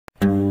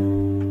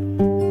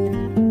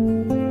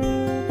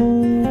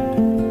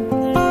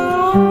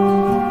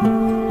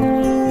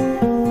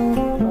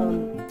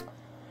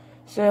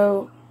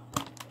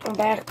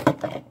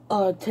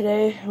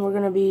we're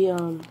gonna be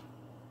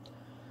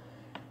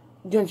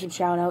doing some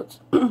shoutouts.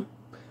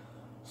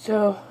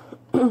 So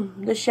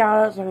this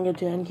shoutouts I'm gonna go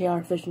to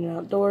NKR Fishing and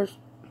Outdoors.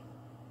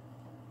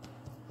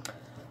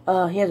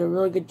 He has a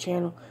really good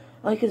channel.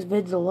 I like his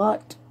vids a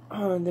lot.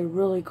 They're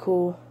really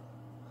cool.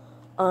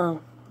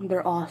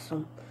 They're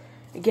awesome.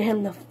 Get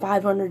him to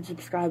 500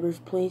 subscribers,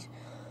 please.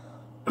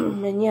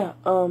 And yeah,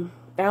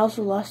 I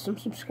also lost some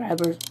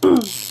subscribers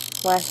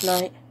last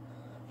night,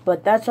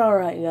 but that's all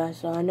right, guys.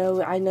 So I know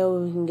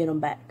we can get them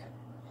back.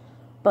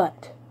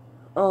 But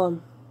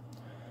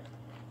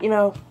you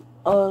know,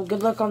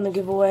 good luck on the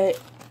giveaway.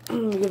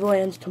 The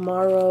giveaway ends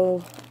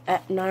tomorrow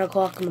at 9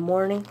 o'clock in the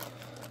morning.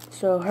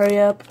 So hurry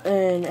up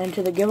and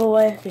enter the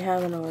giveaway if you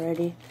haven't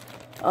already.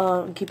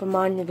 Keep in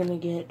mind you're gonna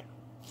get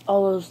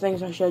all those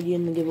things I showed you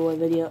in the giveaway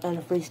video and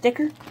a free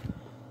sticker.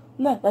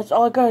 No, that's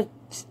all I got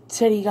to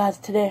say to you guys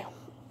today.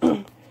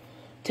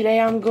 Today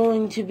I'm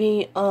going to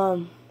be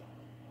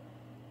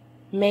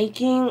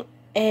making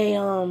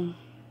a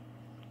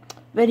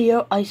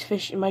video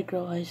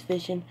micro ice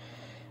fishing.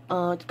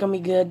 It's gonna be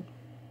good.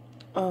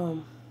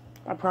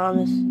 I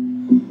promise.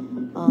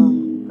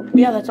 But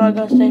yeah, that's all I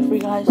gotta say for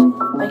you guys.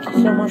 Thank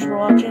you so much for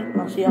watching.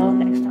 I'll see y'all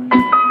next time.